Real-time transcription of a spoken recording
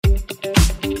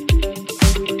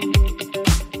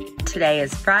Today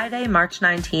is Friday, March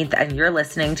 19th, and you're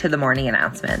listening to The Morning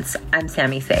Announcements. I'm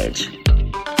Sammy Sage.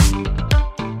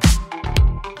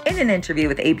 In an interview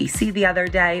with ABC the other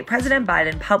day, President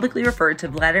Biden publicly referred to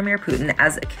Vladimir Putin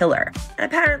as a killer, and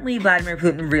apparently Vladimir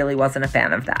Putin really wasn't a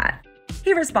fan of that.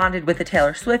 He responded with the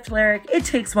Taylor Swift lyric, "It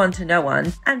takes one to know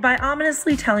one," and by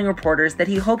ominously telling reporters that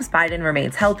he hopes Biden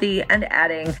remains healthy and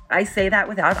adding, "I say that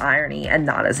without irony and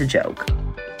not as a joke."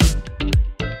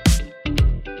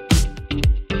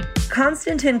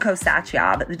 Konstantin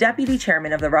Kosachev, the deputy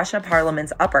chairman of the Russia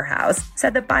parliament's upper house,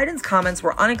 said that Biden's comments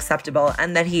were unacceptable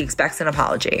and that he expects an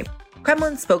apology.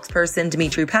 Kremlin spokesperson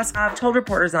Dmitry Peskov told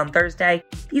reporters on Thursday,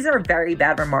 "These are very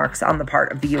bad remarks on the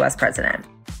part of the U.S. president."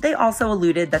 They also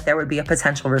alluded that there would be a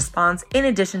potential response in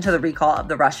addition to the recall of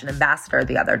the Russian ambassador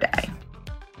the other day.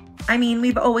 I mean,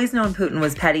 we've always known Putin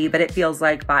was petty, but it feels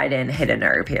like Biden hit a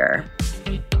nerve here.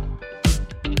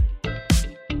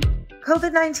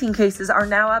 COVID-19 cases are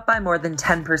now up by more than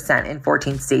 10% in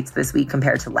 14 states this week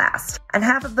compared to last, and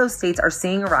half of those states are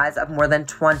seeing a rise of more than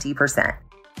 20%.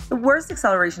 The worst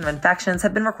acceleration of infections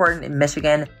have been recorded in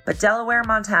Michigan, but Delaware,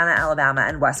 Montana, Alabama,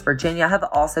 and West Virginia have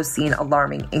also seen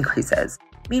alarming increases.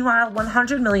 Meanwhile,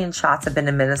 100 million shots have been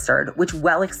administered, which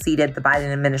well exceeded the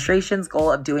Biden administration's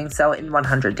goal of doing so in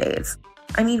 100 days.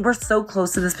 I mean, we're so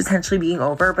close to this potentially being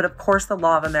over, but of course the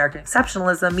law of American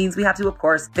exceptionalism means we have to, of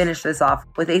course, finish this off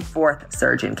with a fourth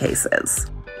surge in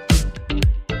cases.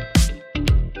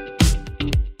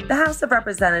 The House of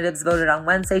Representatives voted on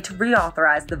Wednesday to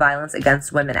reauthorize the Violence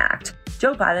Against Women Act.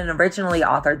 Joe Biden originally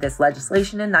authored this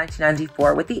legislation in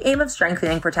 1994 with the aim of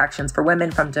strengthening protections for women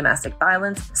from domestic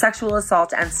violence, sexual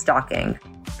assault, and stalking.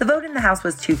 The vote in the House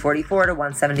was 244 to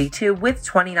 172, with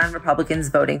 29 Republicans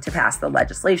voting to pass the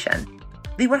legislation.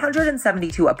 The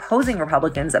 172 opposing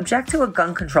Republicans object to a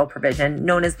gun control provision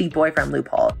known as the boyfriend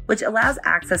loophole, which allows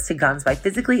access to guns by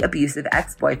physically abusive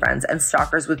ex-boyfriends and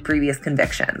stalkers with previous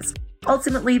convictions.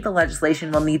 Ultimately, the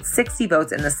legislation will need 60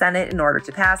 votes in the Senate in order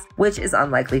to pass, which is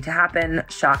unlikely to happen,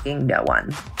 shocking no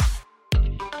one.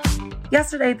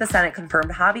 Yesterday, the Senate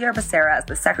confirmed Javier Becerra as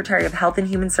the Secretary of Health and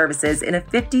Human Services in a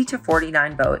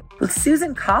 50-49 vote, with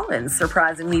Susan Collins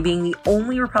surprisingly being the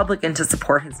only Republican to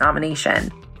support his nomination.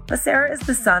 Becerra is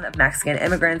the son of Mexican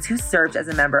immigrants who served as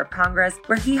a member of Congress,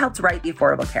 where he helped write the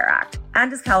Affordable Care Act,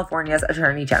 and is California's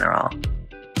Attorney General.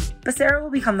 Becerra will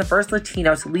become the first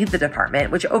Latino to lead the department,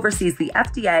 which oversees the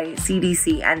FDA,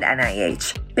 CDC, and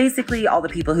NIH, basically all the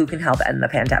people who can help end the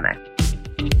pandemic.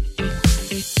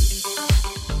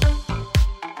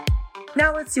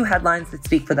 Now let's do headlines that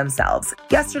speak for themselves.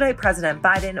 Yesterday, President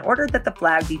Biden ordered that the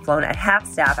flag be flown at half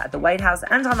staff at the White House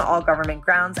and on all government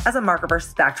grounds as a mark of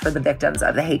respect for the victims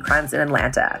of the hate crimes in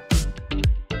Atlanta.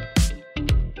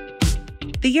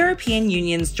 The European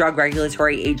Union's drug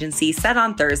regulatory agency said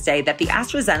on Thursday that the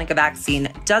AstraZeneca vaccine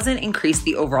doesn't increase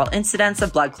the overall incidence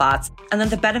of blood clots and that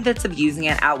the benefits of using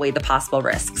it outweigh the possible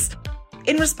risks.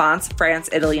 In response, France,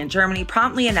 Italy, and Germany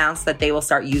promptly announced that they will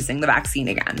start using the vaccine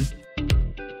again.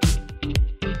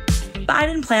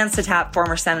 Biden plans to tap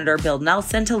former Senator Bill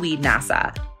Nelson to lead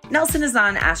NASA. Nelson is not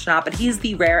an astronaut, but he is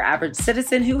the rare average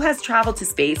citizen who has traveled to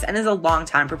space and is a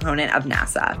longtime proponent of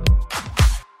NASA.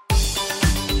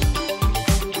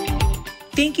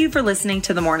 Thank you for listening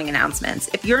to The Morning Announcements.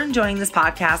 If you're enjoying this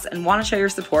podcast and want to show your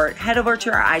support, head over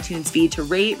to our iTunes feed to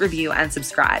rate, review, and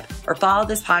subscribe, or follow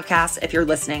this podcast if you're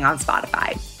listening on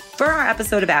Spotify. For our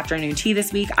episode of Afternoon Tea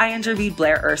this week, I interviewed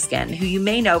Blair Erskine, who you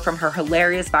may know from her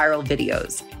hilarious viral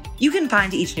videos. You can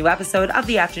find each new episode of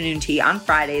The Afternoon Tea on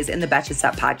Fridays in the Betches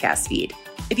Sup podcast feed.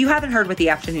 If you haven't heard what The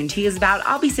Afternoon Tea is about,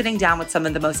 I'll be sitting down with some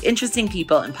of the most interesting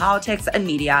people in politics and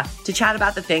media to chat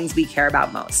about the things we care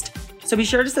about most. So be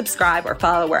sure to subscribe or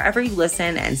follow wherever you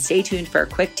listen and stay tuned for a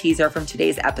quick teaser from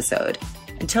today's episode.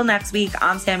 Until next week,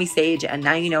 I'm Sammy Sage, and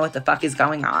now you know what the fuck is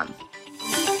going on.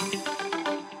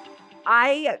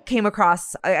 I came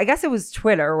across, I guess it was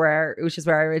Twitter, which is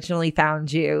where I originally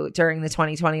found you during the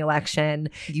 2020 election.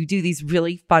 You do these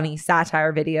really funny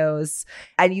satire videos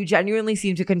and you genuinely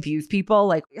seem to confuse people.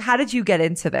 Like, how did you get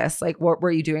into this? Like, what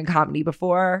were you doing comedy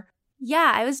before?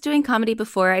 Yeah, I was doing comedy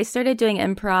before. I started doing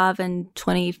improv in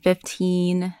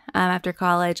 2015 after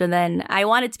college. And then I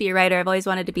wanted to be a writer. I've always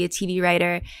wanted to be a TV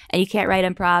writer. And you can't write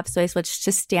improv. So I switched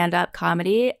to stand-up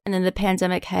comedy. And then the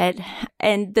pandemic hit.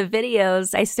 And the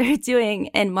videos I started doing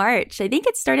in March, I think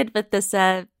it started with this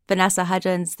Vanessa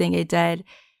Hudgens thing I did.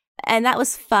 And that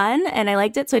was fun. And I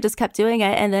liked it. So I just kept doing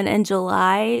it. And then in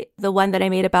July, the one that I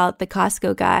made about the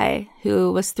Costco guy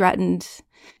who was threatened,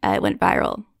 it went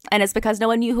viral. And it's because no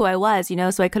one knew who I was,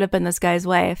 so I could have been this guy's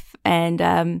wife. And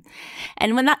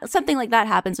when something like that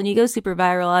happens, when you go super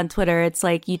viral on Twitter, it's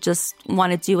like you just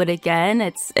want to do it again.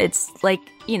 It's like,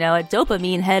 a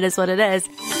dopamine hit is what it is.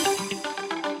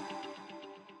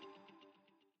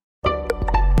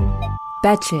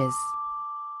 Betches.